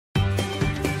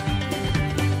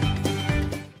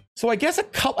So I guess I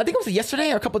think it was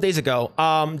yesterday or a couple days ago.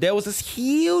 There was this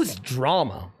huge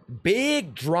drama,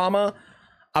 big drama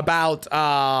about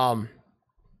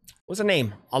what's her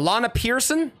name? Alanah Pearce?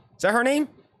 Is that her name?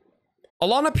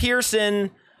 Alanah Pearce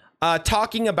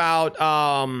talking about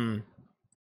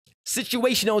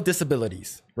situational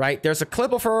disabilities, right? There's a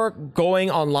clip of her going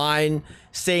online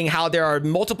saying how there are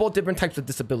multiple different types of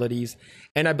disabilities,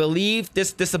 and I believe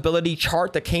this disability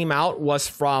chart that came out was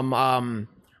from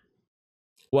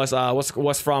Inclusive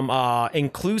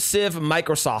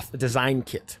Microsoft Design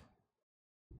Kit,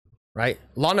 right?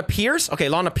 Alanah Pearce. Okay,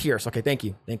 Alanah Pearce. Okay, thank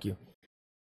you.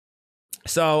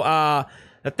 So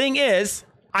the thing is,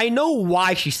 I know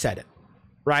why she said it,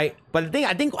 right? But the thing,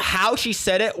 I think how she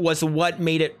said it was what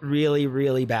made it really,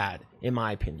 really bad, in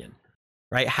my opinion,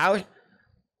 right? How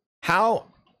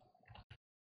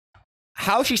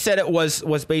she said it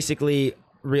was basically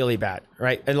really bad,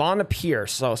 right? Alanah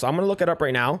Pearce. So I'm gonna look it up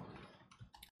right now.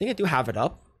 I think I do have it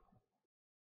up.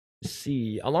 Let's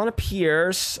see, Alanah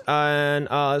Pearce, and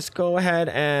let's go ahead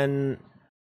and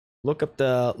look up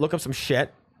some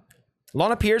shit.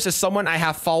 Alanah Pearce is someone I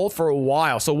have followed for a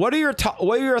while. So what are your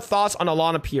thoughts on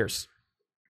Alanah Pearce?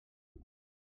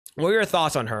 What are your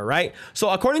thoughts on her, right? So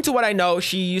according to what I know,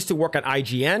 she used to work at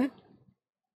IGN,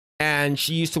 and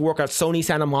she used to work at Sony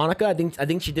Santa Monica. I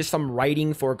think she did some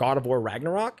writing for God of War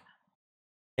Ragnarok,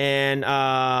 and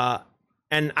I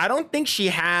don't think she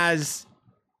has,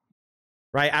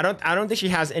 right? I don't think she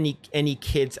has any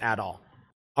kids at all.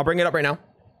 I'll bring it up right now.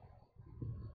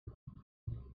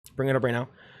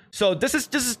 So this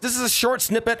is a short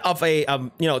snippet of a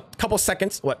couple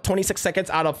seconds, 26 seconds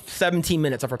out of 17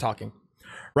 minutes of her talking,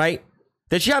 right?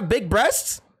 Did she have big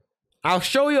breasts? I'll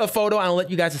show you a photo and I'll let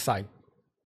you guys decide.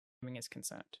 Is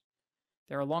concerned.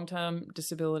 There are long-term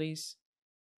disabilities,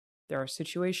 there are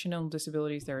situational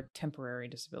disabilities, there are temporary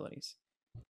disabilities.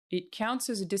 It counts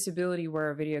as a disability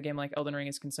where a video game like Elden Ring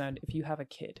is concerned if you have a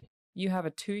kid. You have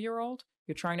a 2-year-old,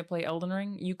 you're trying to play Elden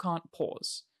Ring, you can't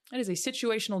pause. That is a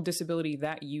situational disability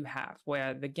that you have,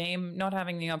 where the game not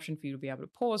having the option for you to be able to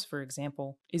pause, for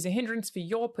example, is a hindrance for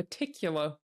your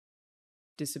particular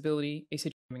disability a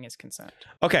situation is concerned.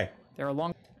 Okay. There are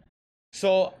long...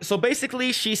 So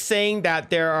basically she's saying that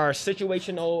there are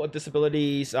situational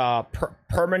disabilities,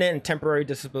 permanent and temporary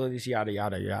disabilities, yada,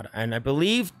 yada, yada. And I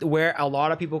believe where a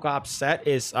lot of people got upset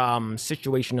is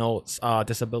situational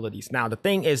disabilities. Now, the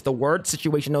thing is, the word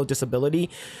situational disability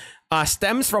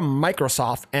stems from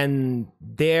Microsoft and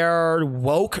their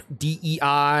woke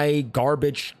DEI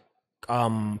garbage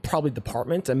probably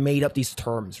department, and made up these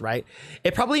terms, right?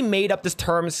 It probably made up these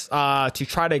terms to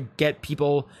try to get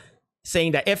people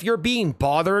saying that if you're being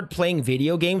bothered playing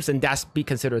video games, then that's be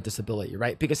considered a disability,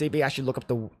 right? Because if you actually look up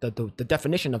the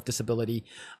definition of disability,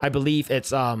 I believe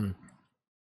it's like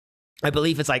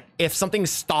if something's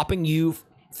stopping you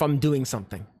from doing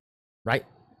something, right?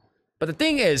 But the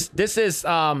thing is, this is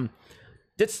a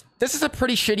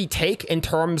pretty shitty take in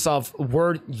terms of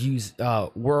word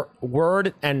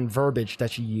and verbiage that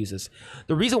she uses.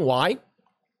 The reason why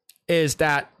is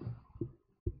that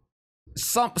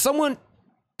someone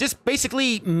just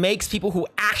basically makes people who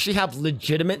actually have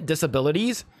legitimate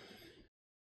disabilities.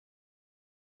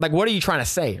 Like, what are you trying to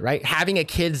say, right? Having a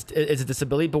kid is a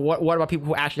disability, but what about people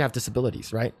who actually have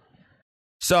disabilities, right?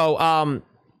 So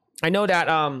I know that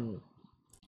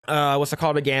what's it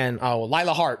called again? Oh,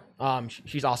 Lila Hart.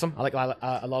 She's awesome. I like Lila.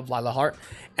 I love Lila Hart,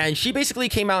 and she basically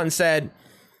came out and said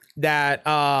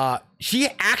that she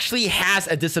actually has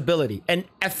a disability, and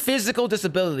a physical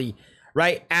disability,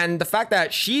 right? And the fact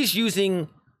that she's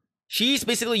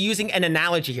basically using an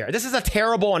analogy here. This is a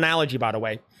terrible analogy, by the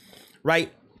way,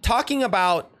 right? Talking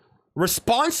about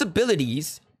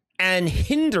responsibilities and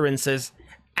hindrances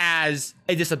as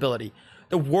a disability.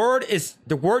 The word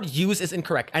used is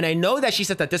incorrect. And I know that she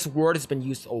said that this word has been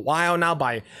used a while now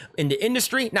in the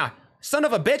industry. Now, son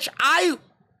of a bitch, I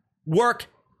work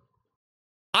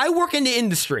in the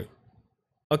industry.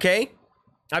 Okay?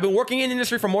 I've been working in the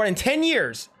industry for more than 10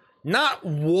 years. Not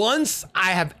once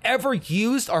I have ever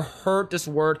used or heard this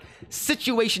word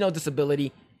situational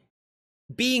disability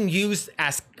being used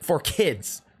as for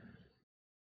kids.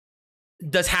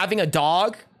 Does having a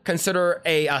dog consider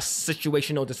a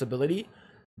situational disability?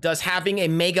 Does having a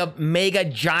mega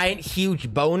giant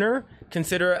huge boner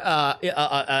consider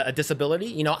a disability?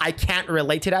 You know, I can't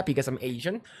relate to that because I'm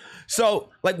Asian. So,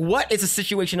 like, what is a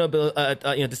situational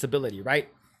disability, right?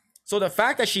 So the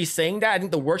fact that she's saying that, I think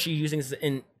the word she's using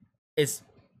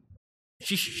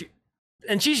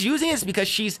she's using it because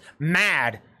she's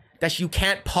mad that you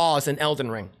can't pause in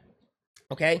Elden Ring,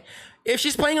 Okay, if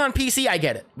she's playing on PC, I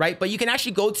get it, right? But you can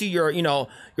actually go to your,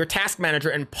 your task manager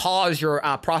and pause your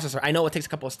processor. I know it takes a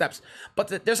couple of steps,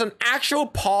 but there's an actual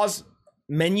pause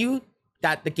menu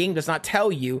that the game does not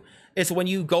tell you. It's when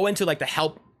you go into like the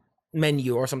help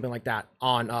menu or something like that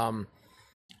on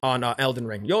Elden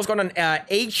Ring. Yo, what's going on?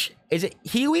 Is it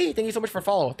Huey? Thank you so much for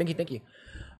follow. Thank you.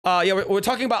 Yeah, we're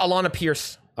talking about Alanah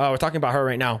Pearce. We're talking about her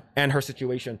right now and her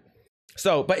situation.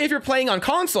 So, but if you're playing on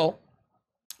console,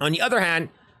 on the other hand,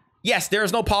 yes, there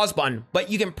is no pause button,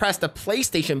 but you can press the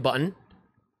PlayStation button.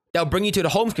 That'll bring you to the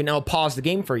home screen and it'll pause the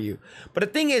game for you. But the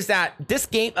thing is that this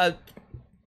game,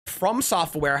 From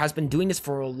Software has been doing this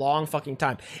for a long fucking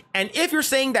time. And if you're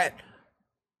saying that,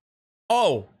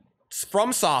 oh,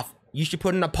 From Soft, you should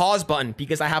put in a pause button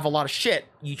because I have a lot of shit,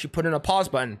 you should put in a pause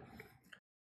button.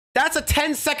 That's a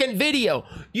 10-second video.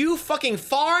 You fucking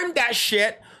farmed that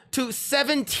shit to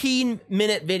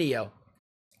 17-minute video.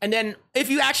 And then if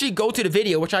you actually go to the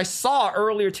video, which I saw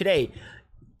earlier today,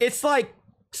 it's like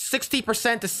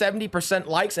 60% to 70%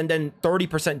 likes and then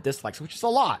 30% dislikes, which is a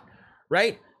lot,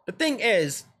 right? The thing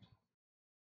is,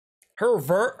 her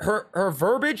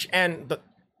verbiage and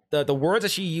the words that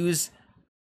she used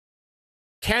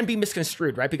can be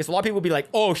misconstrued, right? Because a lot of people will be like,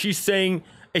 oh, is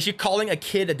she calling a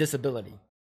kid a disability?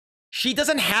 She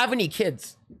doesn't have any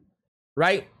kids,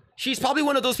 right? She's probably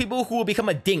one of those people who will become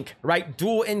a dink, right?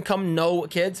 Dual income, no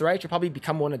kids, right? She'll probably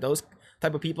become one of those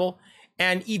type of people.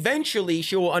 And eventually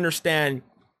she will understand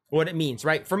what it means,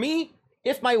 right? For me,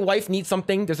 if my wife needs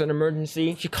something, there's an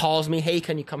emergency, she calls me, hey,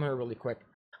 can you come here really quick?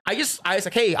 I was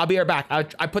like, hey, I'll be right back.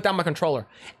 I put down my controller.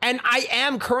 And I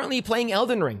am currently playing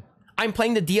Elden Ring. I'm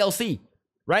playing the DLC,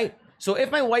 right? So if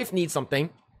my wife needs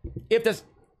something, if there's,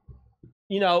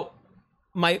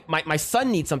 my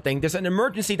son needs something, there's an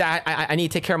emergency that I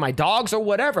need to take care of my dogs or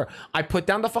whatever, I put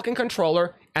down the fucking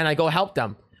controller and I go help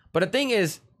them. But the thing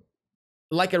is,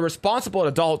 like a responsible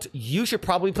adult, you should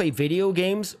probably play video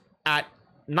games at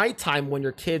nighttime when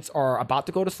your kids are about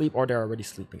to go to sleep or they're already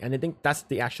sleeping. And I think that's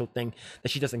the actual thing that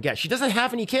she doesn't get. She doesn't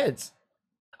have any kids.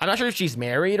 I'm not sure if she's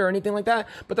married or anything like that,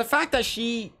 but the fact that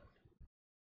she's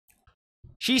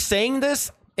saying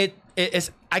this, it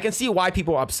is, I can see why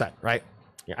people are upset, right?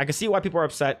 Yeah, I can see why people are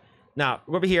upset. Now,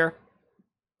 over here.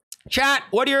 Chat,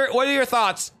 what are your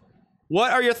thoughts?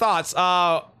 What are your thoughts?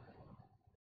 I'm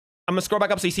gonna scroll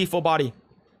back up so you see full body.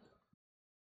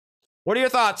 What are your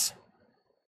thoughts?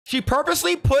 She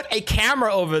purposely put a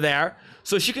camera over there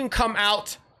so she can come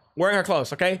out wearing her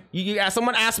clothes, okay?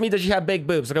 Someone asked me, does she have big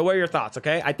boobs? Okay, what are your thoughts,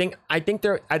 okay? I think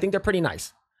they're pretty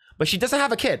nice. But she doesn't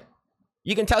have a kid.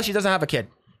 You can tell she doesn't have a kid.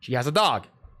 She has a dog.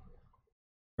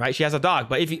 Right? She has a dog.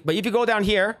 But if you go down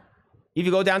here, if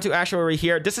you go down to actually right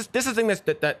here, this is the thing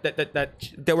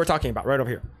that we're talking about right over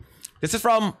here. This is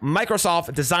from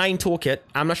Microsoft Design Toolkit.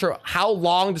 I'm not sure how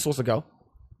long this was ago.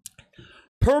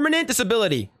 Permanent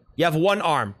disability. You have one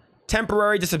arm.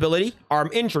 Temporary disability, arm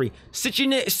injury.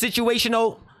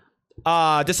 Situational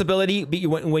disability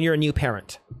when you're a new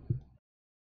parent.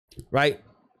 Right?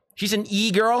 She's an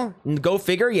e-girl. Go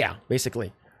figure. Yeah,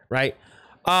 basically. Right?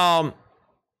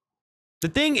 The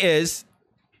thing is,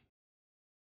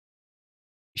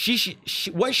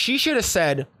 what she should have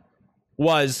said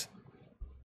was,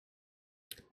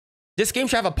 this game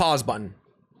should have a pause button.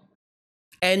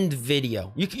 End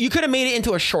video. You could have made it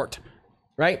into a short,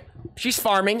 right? She's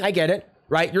farming, I get it,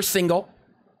 right? You're single.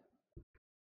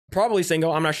 Probably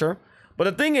single, I'm not sure. But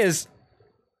the thing is,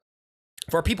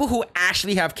 for people who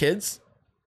actually have kids,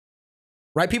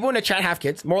 right? People in the chat have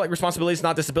kids. More like responsibilities,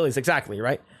 not disabilities. Exactly,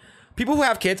 right? People who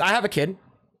have kids, I have a kid.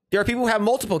 There are people who have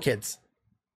multiple kids,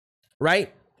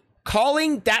 right?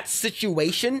 Calling that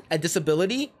situation a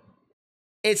disability,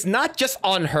 it's not just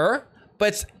on her, but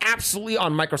it's absolutely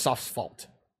on Microsoft's fault,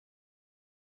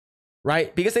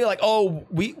 right? Because they're like, oh,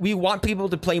 we want people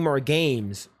to play more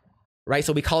games, right?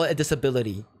 So we call it a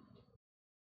disability.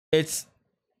 It's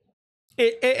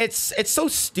so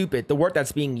stupid, the word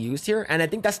that's being used here. And I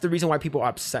think that's the reason why people are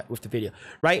upset with the video,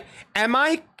 right?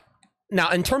 Now,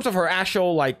 in terms of her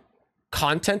actual like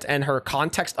content and her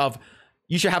context of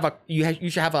you should have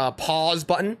a pause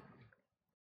button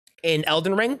in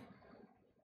Elden Ring.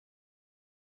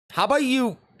 How about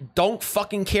you don't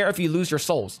fucking care if you lose your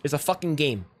souls? It's a fucking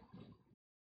game.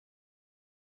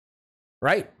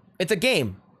 Right? It's a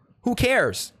game. Who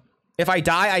cares? If I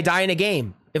die in a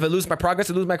game. If I lose my progress,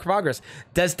 I lose my progress.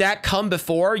 Does that come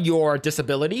before your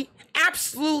disability?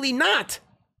 Absolutely not.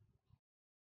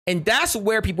 And that's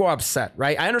where people are upset,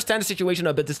 right? I understand the situation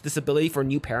of this disability for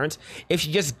new parents. If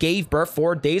she just gave birth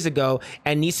 4 days ago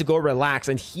and needs to go relax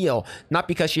and heal, not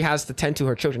because she has to tend to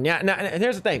her children. Yeah, and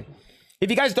here's the thing. If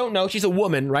you guys don't know, she's a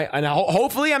woman, right? And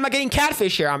hopefully I'm not getting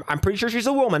catfish here. I'm pretty sure she's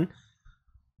a woman.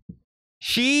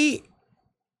 She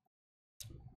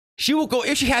will go,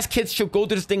 if she has kids, she'll go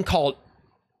through this thing called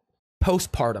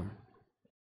postpartum.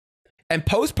 And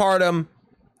postpartum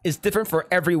is different for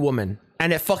every woman,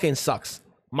 and it fucking sucks.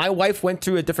 My wife went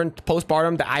through a different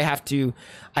postpartum that I have to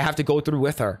go through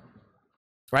with her.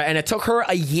 Right? And it took her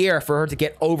a year for her to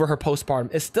get over her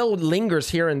postpartum. It still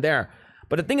lingers here and there.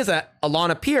 But the thing is that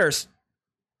Alanah Pearce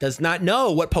does not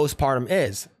know what postpartum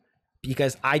is,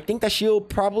 because I think that she'll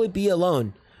probably be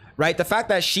alone. Right? The fact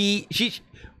that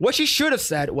what she should have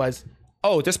said was,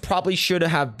 oh, this probably should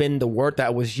have been the word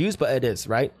that was used, but it is,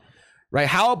 right? Right?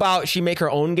 How about she make her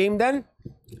own game then?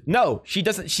 No, she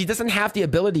doesn't have the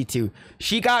ability to.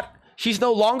 She's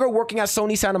no longer working at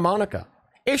Sony Santa Monica.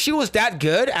 If she was that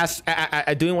good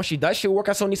at doing what she does, she'll work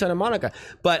at Sony Santa Monica.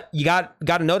 But you got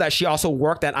to know that she also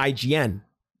worked at IGN.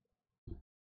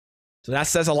 So that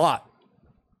says a lot.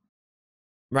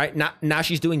 Right? Now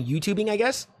she's doing YouTubing, I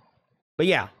guess. But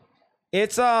yeah.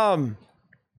 It's yeah,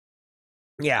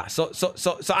 so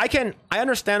I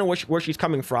understand where she's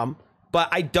coming from, but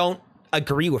I don't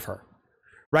agree with her.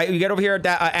 Right? We get over here,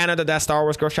 Anna, that Star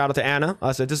Wars girl. Shout out to Anna.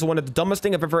 So this is one of the dumbest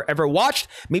things I've ever watched.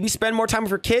 Maybe spend more time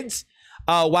with your kids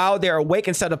while they're awake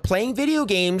instead of playing video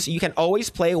games. You can always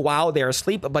play while they're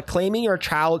asleep, but claiming your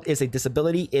child is a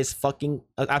disability is fucking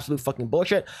absolute fucking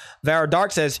bullshit. Vera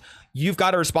Dark says you've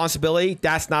got a responsibility.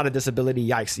 That's not a disability.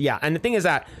 Yikes. Yeah, and the thing is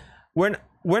that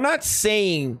we're not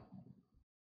saying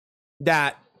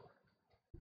that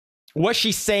what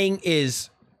she's saying is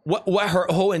what her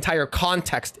whole entire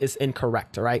context is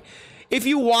incorrect, all right? If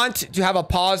you want to have a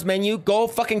pause menu, go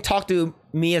fucking talk to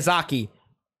Miyazaki,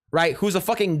 right? Who's a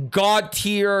fucking god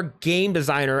tier game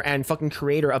designer and fucking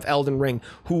creator of Elden Ring,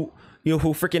 who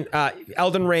freaking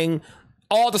Elden Ring,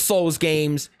 all the Souls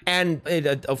games, and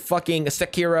a fucking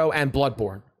Sekiro and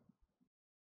Bloodborne.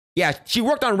 Yeah, she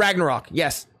worked on Ragnarok.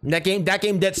 Yes, that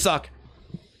game did suck.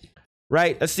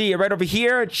 Right? Let's see, right over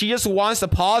here. She just wants the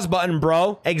pause button,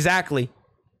 bro. Exactly.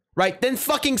 Right? Then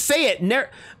fucking say it.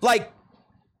 Like,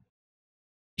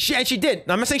 she did.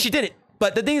 I'm not saying she did it,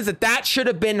 but the thing is that should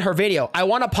have been her video. I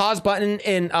want a pause button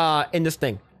in this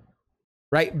thing.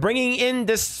 Right? Bringing in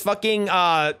this fucking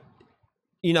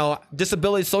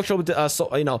disability, social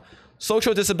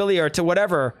disability or to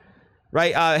whatever.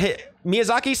 Right?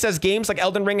 Miyazaki says games like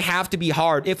Elden Ring have to be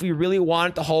hard. If we really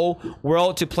want the whole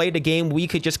world to play the game, we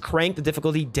could just crank the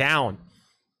difficulty down.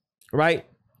 Right?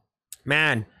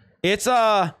 Man, it's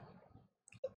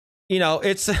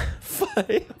it's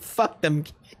fuck them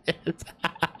kids.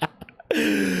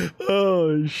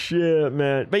 Oh shit,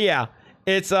 man. But yeah,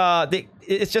 it's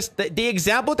just the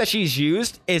example that she's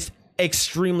used is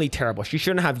extremely terrible. She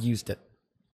shouldn't have used it.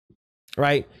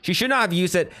 Right? She should not have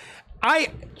used it.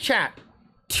 Chat,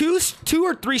 two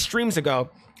or three streams ago,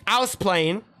 I was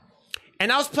playing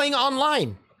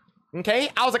online. Okay?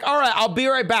 I was like, all right, I'll be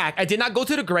right back. I did not go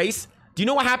to the Grace. Do you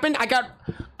know what happened? I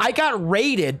got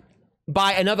raided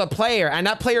by another player, and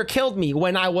that player killed me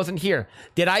when I wasn't here.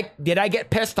 Did I get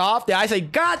pissed off? Did I say,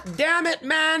 God damn it,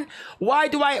 man? Why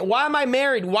am I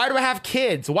married? Why do I have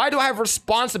kids? Why do I have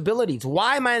responsibilities?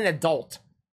 Why am I an adult?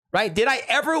 Right? Did I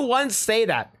ever once say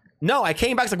that? No, I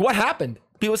came back, it's like, what happened?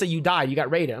 People say you died, you got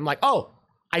raided. I'm like, oh,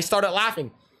 I started laughing.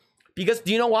 Because,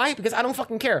 do you know why? Because I don't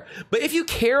fucking care. But if you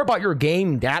care about your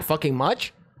game that fucking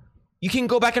much, you can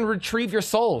go back and retrieve your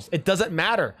souls. It doesn't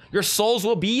matter. Your souls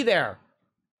will be there.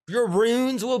 Your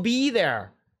runes will be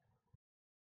there.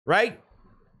 Right?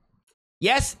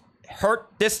 Yes,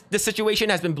 this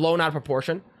situation has been blown out of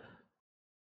proportion.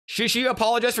 Should she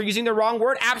apologize for using the wrong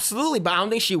word? Absolutely, but I don't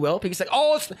think she will. Because like,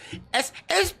 oh,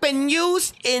 it's been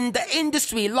used in the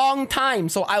industry long time,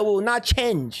 so I will not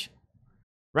change.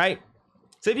 Right?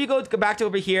 So if you go back to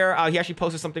over here, he actually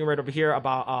posted something right over here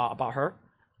about her.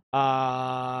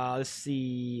 Let's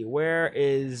see, where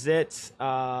is it?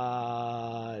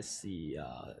 Let's see,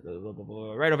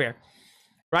 right over here.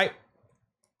 Right?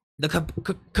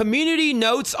 The community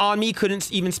notes on me couldn't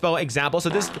even spell example. So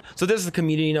this is the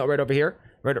community note right over here.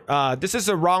 Right, this is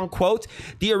a wrong quote.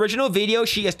 The original video,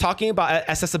 she is talking about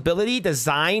accessibility,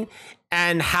 design,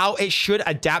 and how it should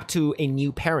adapt to a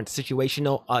new parent.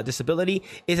 Situational disability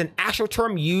is an actual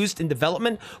term used in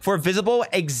development for visible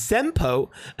exempo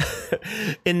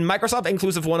in Microsoft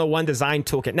Inclusive 101 Design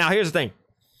Toolkit. Now, here's the thing.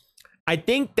 I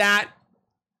think that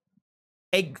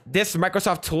this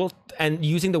Microsoft tool and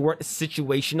using the word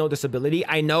situational disability,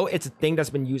 I know it's a thing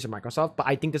that's been used in Microsoft, but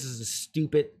I think this is a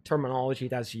stupid terminology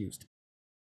that's used.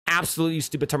 Absolutely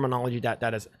stupid terminology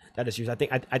that is used. I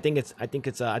think it's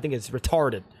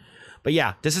retarded. But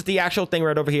yeah, this is the actual thing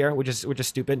right over here, which is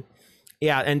stupid.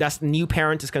 Yeah, and that's new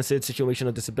parent is considered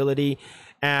situational disability.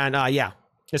 And yeah,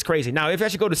 it's crazy. Now, if I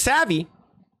should go to Savvy,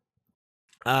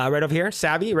 right over here,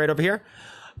 Savvy, right over here.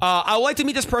 I would like to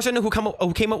meet this person who came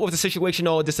up with a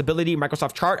situational disability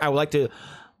Microsoft chart. I would like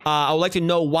to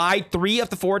know why 3 of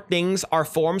the 4 things are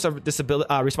forms of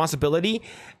disability responsibility,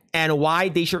 and why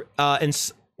they should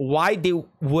why they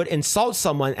would insult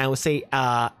someone and would say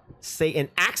an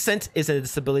accent is a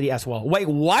disability as well. Wait,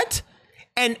 what?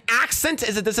 An accent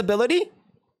is a disability?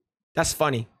 That's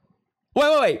funny.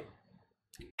 Wait.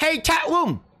 Hey, chat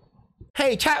room.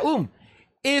 Hey, chat room.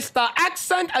 Is the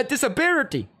accent a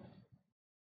disability?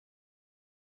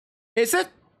 Is it?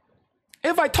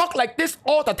 If I talk like this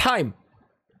all the time,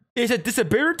 is it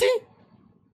disability?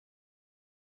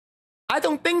 I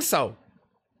don't think so.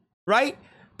 Right?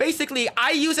 Basically,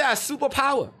 I use it as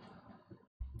superpower.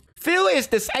 Phil is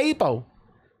disabled.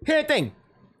 Here's the thing.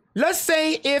 Let's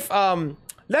say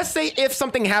if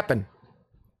something happened.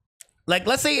 Like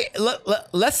let's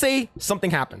say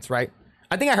something happens, right?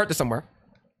 I think I heard this somewhere.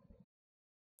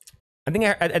 I think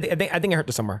I heard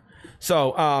this somewhere.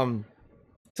 So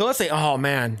so let's say, oh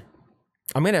man,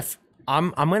 I'm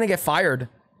gonna get fired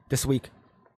this week.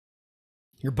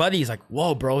 Your buddy's like,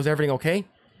 whoa, bro, is everything okay?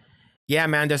 Yeah,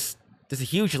 man, there's a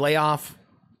huge layoff.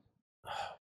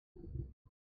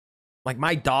 Like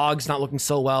my dog's not looking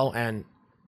so well, and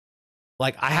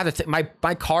like I have to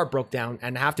my car broke down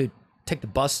and I have to take the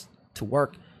bus to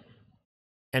work.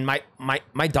 And my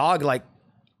dog, like,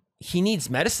 he needs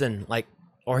medicine, like,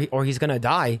 or he's gonna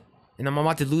die, and I'm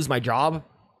about to lose my job.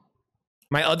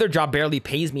 My other job barely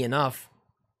pays me enough,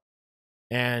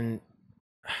 and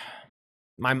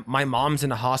my mom's in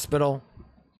the hospital.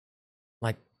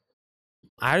 Like,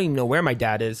 I don't even know where my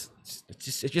dad is. It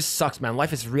just sucks, man.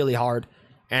 Life is really hard,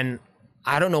 and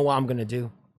I don't know what I'm gonna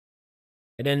do.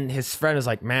 And then his friend is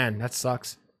like, man, that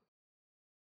sucks.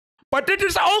 But it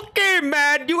is okay,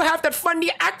 man. You have that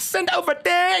funny accent over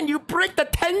there, and you break the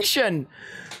tension.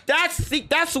 That's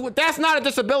not a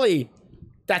disability.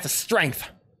 That's a strength.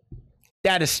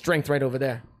 That is strength right over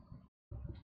there.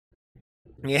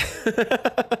 Yeah.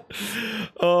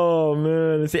 Oh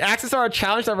man. See, accents are a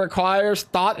challenge that requires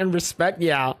thought and respect.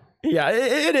 Yeah. Yeah,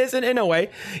 it is in a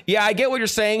way. Yeah, I get what you're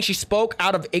saying. She spoke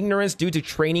out of ignorance due to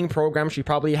training programs she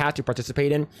probably had to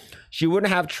participate in. She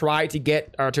wouldn't have tried to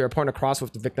get to her point across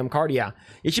with the victim card. Yeah.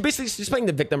 She basically she's playing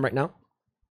the victim right now.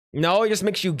 No, it just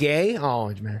makes you gay.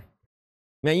 Oh man.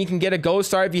 Man, you can get a gold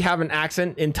star if you have an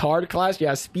accent in TARD class.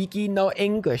 Yeah, speaking no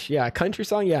English. Yeah, country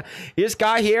song. Yeah, this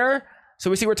guy here. So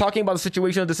we see we're talking about the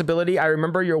situational disability. I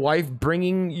remember your wife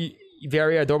bringing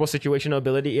very adorable situational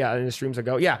ability. Yeah, in the streams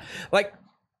ago. Yeah, like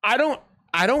I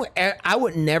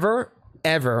would never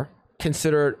ever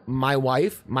consider my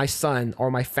wife, my son,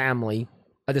 or my family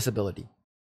a disability.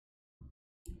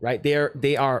 Right? They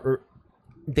are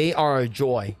a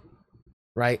joy,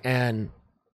 right? And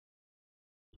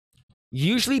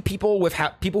usually people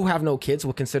who have no kids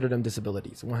will consider them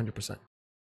disabilities, 100%.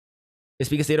 It's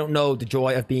because they don't know the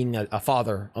joy of being a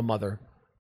father, a mother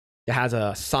that has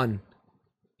a son,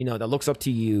 you know, that looks up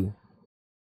to you,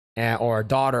 or a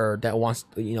daughter that wants,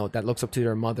 you know, that looks up to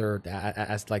their mother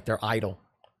as like their idol,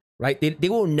 right? They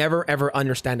will never ever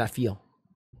understand that feel.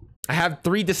 I have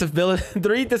 3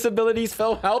 disabilities.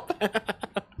 Phil, help.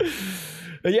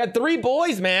 Yeah, 3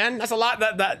 boys, man. That's a lot.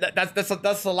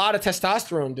 That's a lot of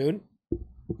testosterone, dude.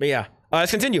 But yeah, let's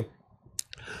continue.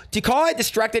 To call a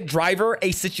distracted driver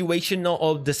a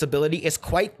situational disability is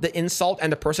quite the insult,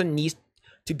 and the person needs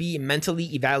to be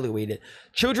mentally evaluated.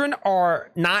 Children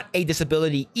are not a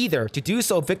disability either. To do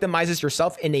so victimizes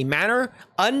yourself in a manner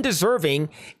undeserving,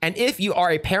 and if you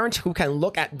are a parent who can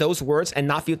look at those words and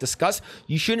not feel disgust,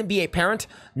 you shouldn't be a parent.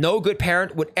 No good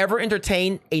parent would ever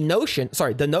entertain the notion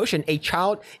a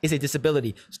child is a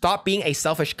disability. Stop being a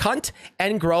selfish cunt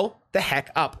and grow the heck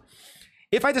up.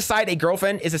 If I decide a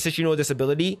girlfriend is a situational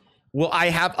disability, will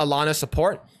I have Alanah's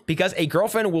support? Because a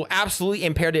girlfriend will absolutely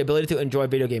impair the ability to enjoy a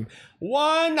video game.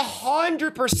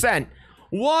 100%.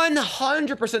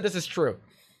 100% this is true.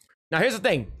 Now, here's the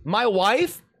thing. My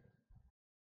wife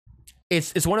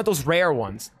is one of those rare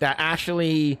ones that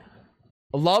actually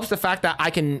loves the fact that I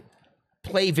can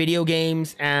play video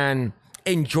games and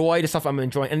enjoy the stuff I'm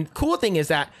enjoying. And the cool thing is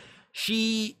that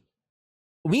we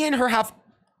and her have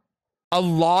a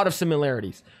lot of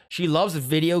similarities. She loves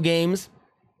video games.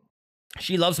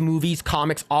 She loves movies,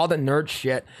 comics, all the nerd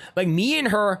shit. Like me and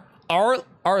her, our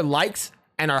likes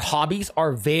and our hobbies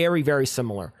are very, very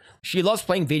similar. She loves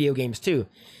playing video games too.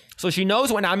 So she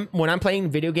knows when I'm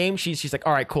playing video games, she's like,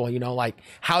 all right, cool. You know, like,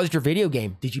 how's your video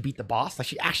game? Did you beat the boss? Like,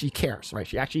 she actually cares, right?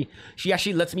 She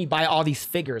actually lets me buy all these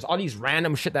figures, all these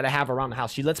random shit that I have around the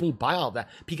house. She lets me buy all of that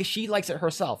because she likes it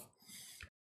herself.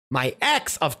 My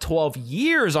ex of 12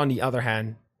 years, on the other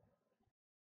hand,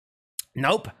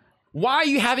 nope. Why are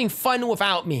you having fun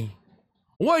without me?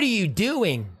 What are you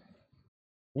doing?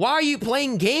 Why are you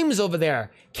playing games over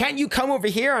there? Can't you come over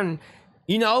here and,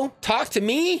 you know, talk to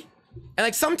me? And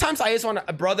like sometimes I just want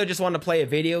a brother just want to play a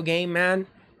video game, man.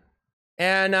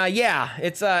 And yeah,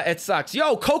 it sucks.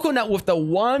 Yo, Coconut with the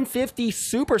 150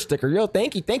 super sticker. Yo,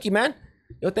 thank you, man.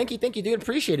 Yo, thank you, dude.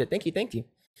 Appreciate it. Thank you.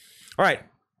 All right.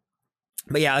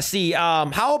 But yeah, let's see.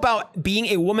 How about being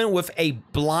a woman with a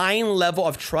blind level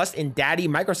of trust in Daddy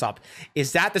Microsoft?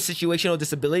 Is that the situational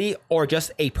disability or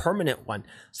just a permanent one?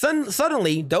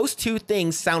 Suddenly, those two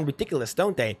things sound ridiculous,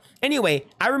 don't they? Anyway,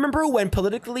 I remember when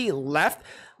politically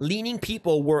left-leaning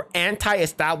people were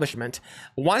anti-establishment,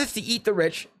 wanted to eat the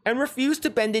rich, and refused to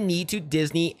bend the knee to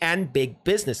Disney and big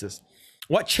businesses.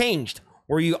 What changed?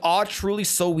 Were you all truly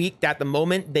so weak that the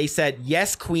moment they said,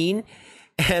 yes, queen,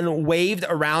 and waved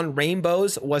around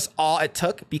rainbows was all it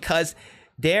took? Because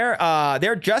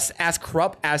they're just as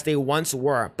corrupt as they once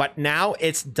were, but now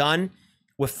it's done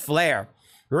with flair.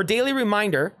 Your daily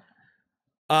reminder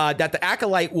that the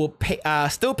acolyte will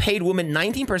still paid women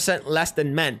 19% less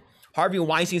than men. Harvey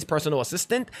Weinstein's personal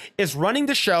assistant is running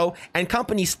the show, and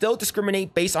companies still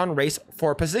discriminate based on race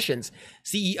for positions.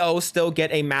 CEOs still get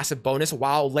a massive bonus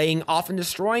while laying off and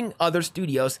destroying other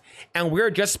studios, and we're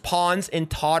just pawns in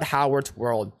Todd Howard's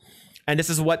world. And this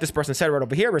is what this person said right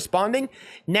over here, responding.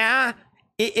 Nah,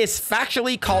 it is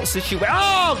factually called situation.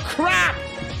 Oh, crap!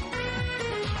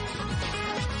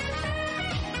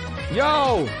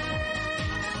 Yo,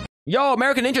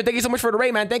 American Ninja, thank you so much for the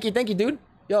raid, man. Thank you, dude.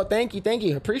 Yo, thank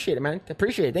you. Appreciate it, man.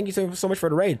 Appreciate it. Thank you so much for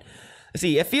the raid. Let's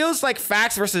see. It feels like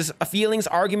facts versus a feelings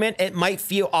argument. It might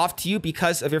feel off to you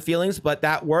because of your feelings, but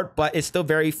it's still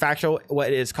very factual what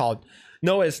it is called.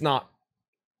 No, it's not.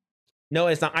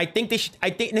 I think they should.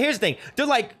 And here's the thing. They're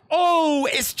like, oh,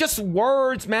 it's just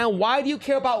words, man. Why do you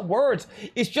care about words?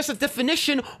 It's just a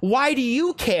definition. Why do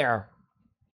you care?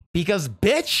 Because,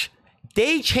 bitch,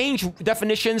 they change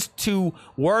definitions to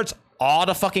words all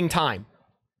the fucking time.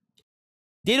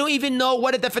 They don't even know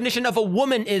what a definition of a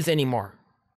woman is anymore.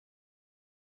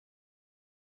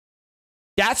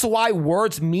 That's why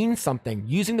words mean something.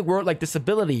 Using the word like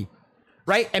disability,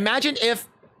 right? Imagine if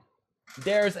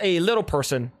there's a little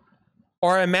person,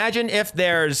 or imagine if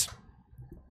there's,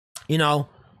 you know,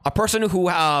 a person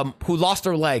who lost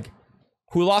their leg,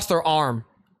 who lost their arm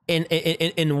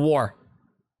in war,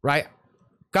 right?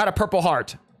 Got a Purple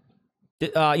Heart.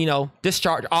 You know,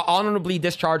 honorably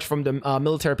discharged from the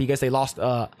military because they lost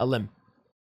a limb,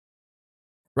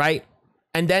 right?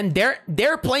 And then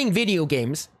they're playing video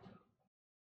games,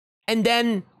 and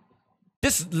then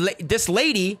this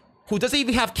lady who doesn't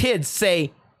even have kids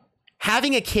say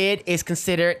having a kid is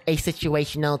considered a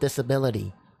situational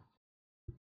disability.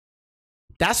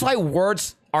 That's why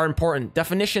words are important.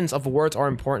 Definitions of words are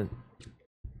important,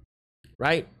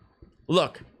 right?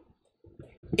 Look.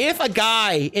 If a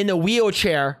guy in a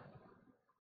wheelchair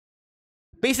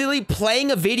basically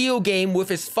playing a video game with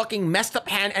his fucking messed up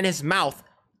hand and his mouth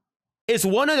is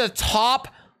one of the top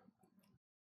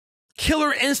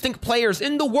Killer Instinct players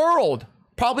in the world,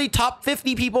 probably top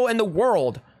 50 people in the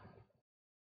world.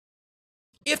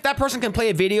 If that person can play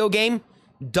a video game,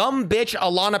 dumb bitch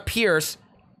Alanah Pearce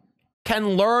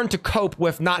can learn to cope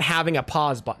with not having a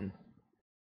pause button.